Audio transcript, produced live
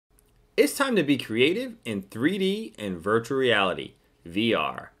It's time to be creative in 3D and virtual reality,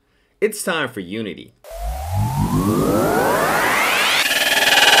 VR. It's time for Unity.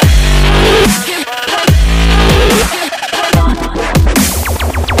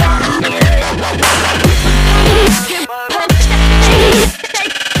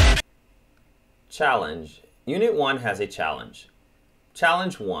 Challenge. Unit 1 has a challenge.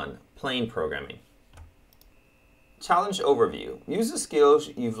 Challenge 1, Plane Programming. Challenge overview. Use the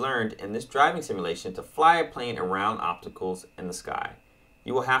skills you've learned in this driving simulation to fly a plane around obstacles in the sky.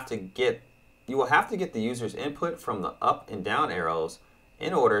 You will have to get the user's input from the up and down arrows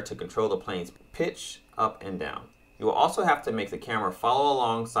in order to control the plane's pitch up and down. You will also have to make the camera follow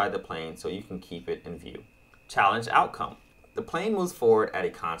alongside the plane so you can keep it in view. Challenge outcome. The plane moves forward at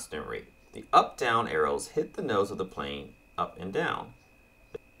a constant rate. The up-down arrows hit the nose of the plane up and down.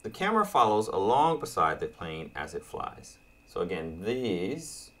 The camera follows along beside the plane as it flies. So again,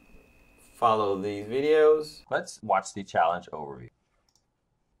 follow these videos. Let's watch the challenge overview.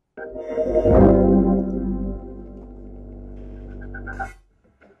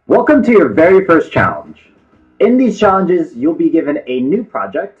 Welcome to your very first challenge. In these challenges, you'll be given a new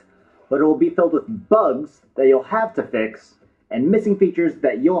project, but it will be filled with bugs that you'll have to fix and missing features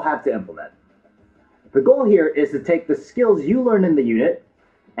that you'll have to implement. The goal here is to take the skills you learned in the unit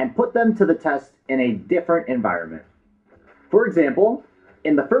and put them to the test in a different environment. For example,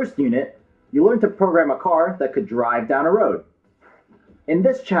 in the first unit, you learned to program a car that could drive down a road. In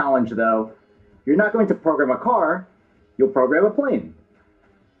this challenge, though, you're not going to program a car, you'll program a plane.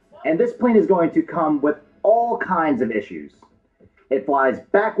 And this plane is going to come with all kinds of issues. It flies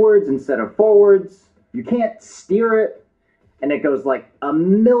backwards instead of forwards, you can't steer it, and it goes like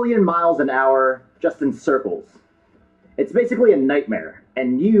 1,000,000 miles an hour just in circles. It's basically a nightmare,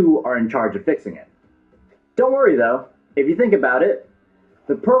 and you are in charge of fixing it. Don't worry though, if you think about it,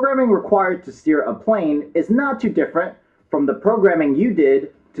 the programming required to steer a plane is not too different from the programming you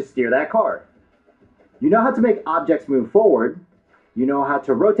did to steer that car. You know how to make objects move forward, you know how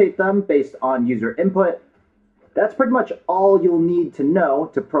to rotate them based on user input. That's pretty much all you'll need to know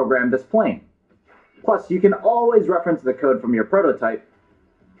to program this plane. Plus, you can always reference the code from your prototype,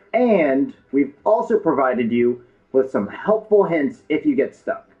 and we've also provided you with some helpful hints if you get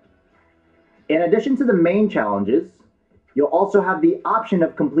stuck. In addition to the main challenges, you'll also have the option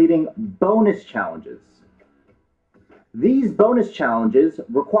of completing bonus challenges. These bonus challenges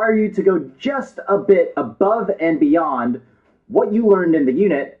require you to go just a bit above and beyond what you learned in the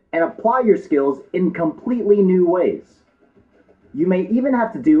unit and apply your skills in completely new ways. You may even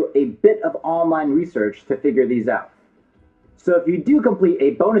have to do a bit of online research to figure these out. So if you do complete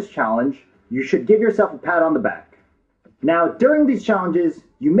a bonus challenge, you should give yourself a pat on the back. Now, during these challenges,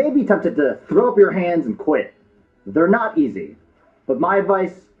 you may be tempted to throw up your hands and quit. They're not easy, but my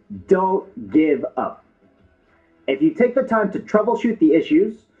advice, don't give up. If you take the time to troubleshoot the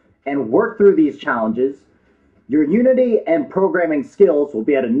issues and work through these challenges, your Unity and programming skills will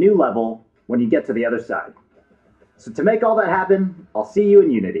be at a new level when you get to the other side. So to make all that happen, I'll see you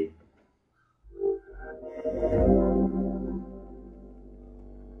in Unity.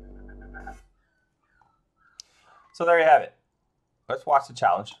 So there you have it. Let's watch the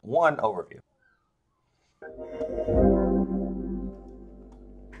challenge 1 overview.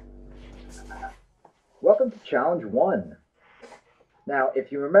 Welcome to Challenge 1. Now,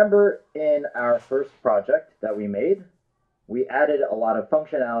 if you remember in our first project that we made, we added a lot of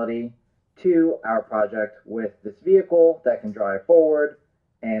functionality to our project with this vehicle that can drive forward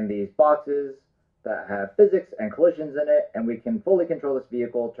and these boxes that have physics and collisions in it, and we can fully control this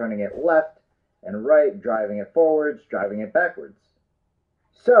vehicle, turning it left and right, driving it forwards, driving it backwards.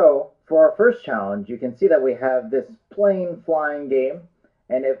 So, for our first challenge, you can see that we have this plane flying game,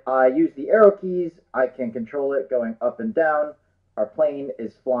 and if I use the arrow keys, I can control it going up and down. Our plane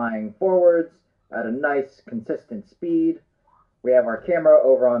is flying forwards at a nice, consistent speed. We have our camera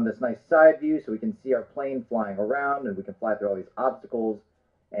over on this nice side view so we can see our plane flying around and we can fly through all these obstacles,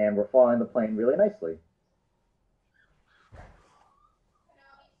 and we're following the plane really nicely.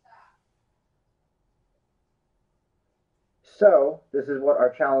 So, this is what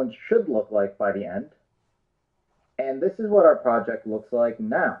our challenge should look like by the end. And this is what our project looks like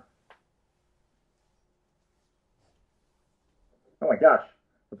now. Oh my gosh,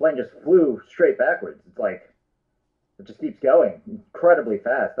 the plane just flew straight backwards. It's like, it just keeps going incredibly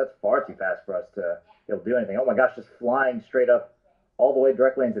fast. That's far too fast for us to be able to do anything. Oh my gosh, just flying straight up all the way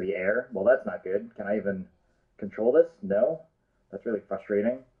directly into the air. Well, that's not good. Can I even control this? No. That's really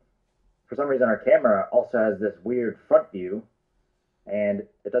frustrating. For some reason, our camera also has this weird front view, and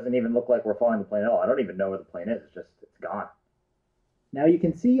it doesn't even look like we're following the plane at all. I don't even know where the plane is. It's gone. Now you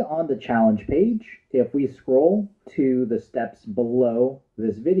can see on the challenge page, if we scroll to the steps below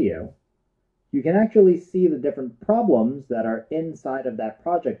this video, you can actually see the different problems that are inside of that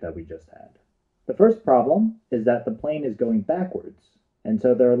project that we just had. The first problem is that the plane is going backwards, and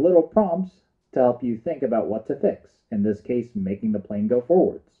so there are little prompts to help you think about what to fix, in this case making the plane go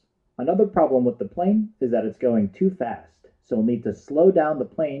forwards. Another problem with the plane is that it's going too fast, so we'll need to slow down the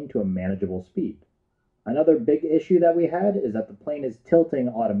plane to a manageable speed. Another big issue that we had is that the plane is tilting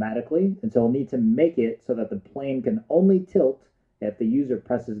automatically, and so we'll need to make it so that the plane can only tilt if the user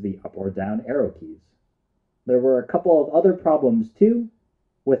presses the up or down arrow keys. There were a couple of other problems too.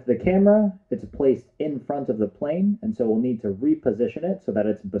 With the camera, it's placed in front of the plane, and so we'll need to reposition it so that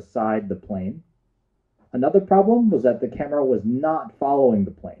it's beside the plane. Another problem was that the camera was not following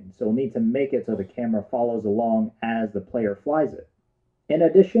the plane, so we'll need to make it so the camera follows along as the player flies it. In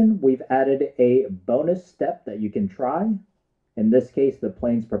addition, we've added a bonus step that you can try. In this case, the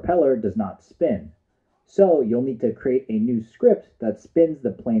plane's propeller does not spin. So you'll need to create a new script that spins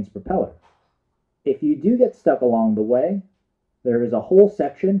the plane's propeller. If you do get stuck along the way, there is a whole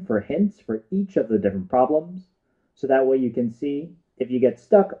section for hints for each of the different problems. So that way you can see if you get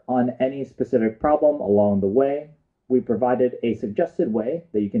stuck on any specific problem along the way, we provided a suggested way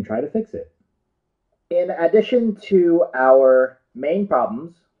that you can try to fix it. In addition to our main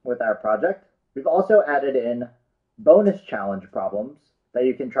problems with our project, we've also added in bonus challenge problems that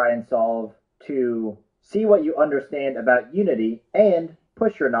you can try and solve to see what you understand about Unity and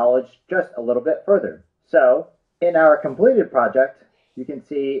push your knowledge just a little bit further. So, in our completed project, you can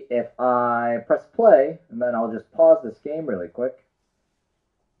see if I press play, and then I'll just pause this game really quick,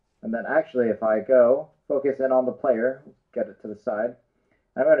 and then actually if I go focus in on the player, get it to the side,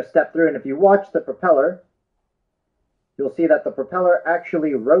 I'm going to step through, and if you watch the propeller, you'll see that the propeller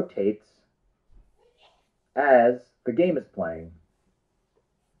actually rotates as the game is playing.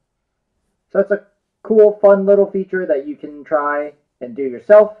 So that's a cool, fun little feature that you can try and do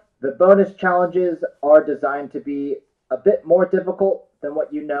yourself. The bonus challenges are designed to be a bit more difficult than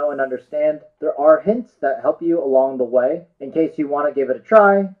what you know and understand. There are hints that help you along the way in case you want to give it a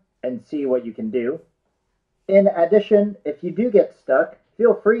try and see what you can do. In addition, if you do get stuck,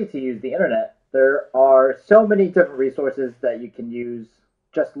 feel free to use the internet. There are so many different resources that you can use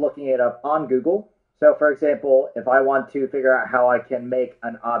just looking it up on Google. So for example, if I want to figure out how I can make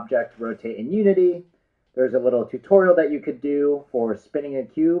an object rotate in Unity, there's a little tutorial that you could do for spinning a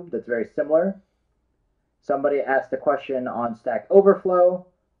cube that's very similar. Somebody asked a question on Stack Overflow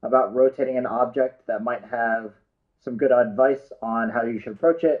about rotating an object that might have some good advice on how you should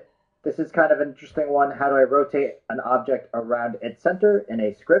approach it. This is kind of an interesting one. How do I rotate an object around its center in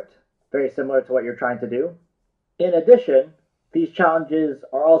a script? Very similar to what you're trying to do. In addition, these challenges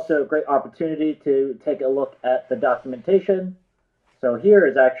are also a great opportunity to take a look at the documentation. So here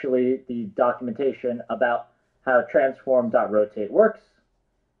is actually the documentation about how transform.rotate works.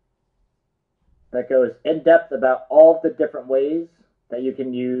 That goes in depth about all of the different ways that you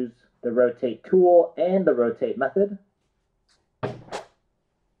can use the rotate tool and the rotate method.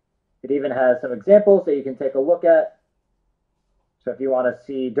 It even has some examples that you can take a look at. So if you want to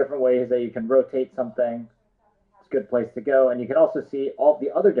see different ways that you can rotate something, it's a good place to go. And you can also see all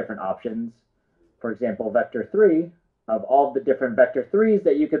the other different options. For example, vector 3, of all the different vector 3s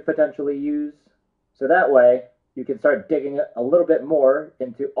that you could potentially use. So that way, you can start digging a little bit more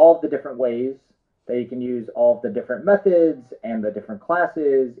into all the different ways that you can use all of the different methods and the different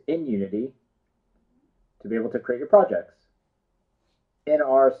classes in Unity to be able to create your projects. In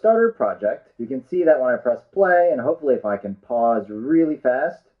our starter project, you can see that when I press play, and hopefully if I can pause really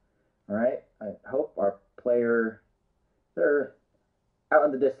fast, all right, I hope our player, they're out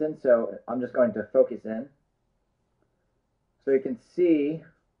in the distance, so I'm just going to focus in. So you can see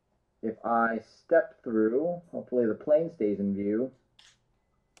if I step through, hopefully the plane stays in view.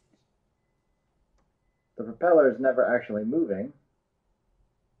 The propeller is never actually moving.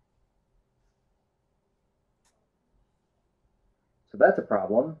 So that's a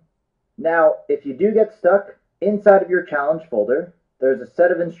problem. Now, if you do get stuck, inside of your challenge folder, there's a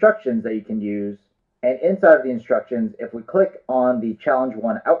set of instructions that you can use. And inside of the instructions, if we click on the challenge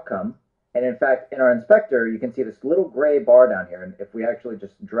 1 outcome, and in fact, in our inspector, you can see this little gray bar down here. And if we actually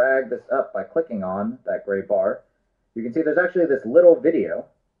just drag this up by clicking on that gray bar, you can see there's actually this little video.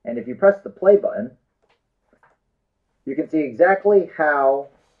 And if you press the play button, you can see exactly how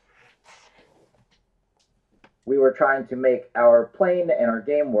we were trying to make our plane and our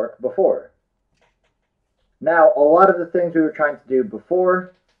game work before. Now, a lot of the things we were trying to do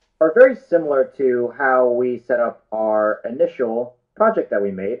before are very similar to how we set up our initial project that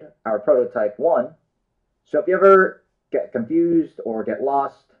we made, our prototype 1. So if you ever get confused or get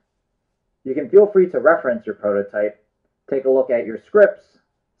lost, you can feel free to reference your prototype, take a look at your scripts,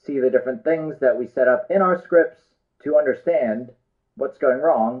 see the different things that we set up in our scripts to understand what's going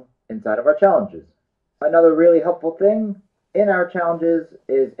wrong inside of our challenges. Another really helpful thing in our challenges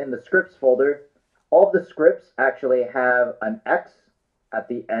is in the scripts folder. All of the scripts actually have an X at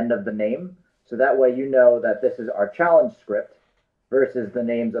the end of the name, so that way you know that this is our challenge script versus the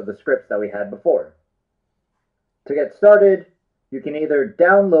names of the scripts that we had before. To get started, you can either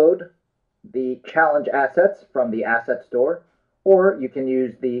download the challenge assets from the asset store, or you can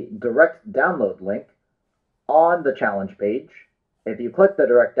use the direct download link on the challenge page. If you click the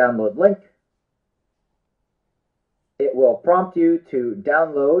direct download link, it will prompt you to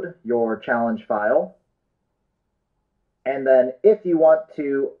download your challenge file. And then if you want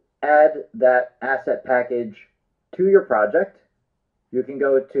to add that asset package to your project, you can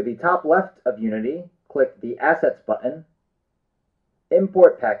go to the top left of Unity, click the Assets button,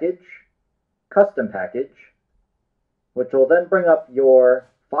 Import Package, Custom Package, which will then bring up your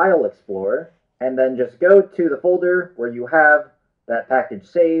File Explorer, and then just go to the folder where you have that package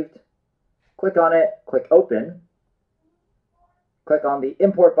saved, click on it, click Open, click on the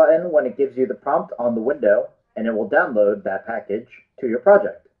Import button when it gives you the prompt on the window, and it will download that package to your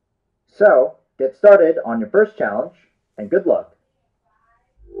project. So, get started on your first challenge, and good luck.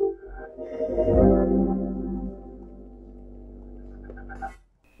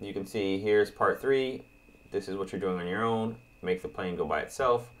 You can see here's part 3. This is what you're doing on your own. Make the plane go by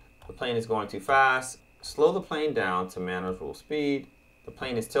itself. The plane is going too fast. Slow the plane down to manageable speed. The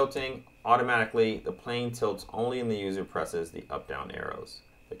plane is tilting. Automatically, the plane tilts only when the user presses the up-down arrows.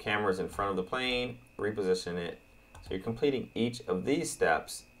 The camera is in front of the plane. Reposition it. So you're completing each of these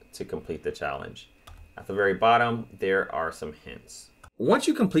steps to complete the challenge. At the very bottom, there are some hints. Once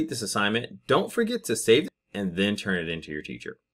you complete this assignment, don't forget to save it and then turn it into your teacher.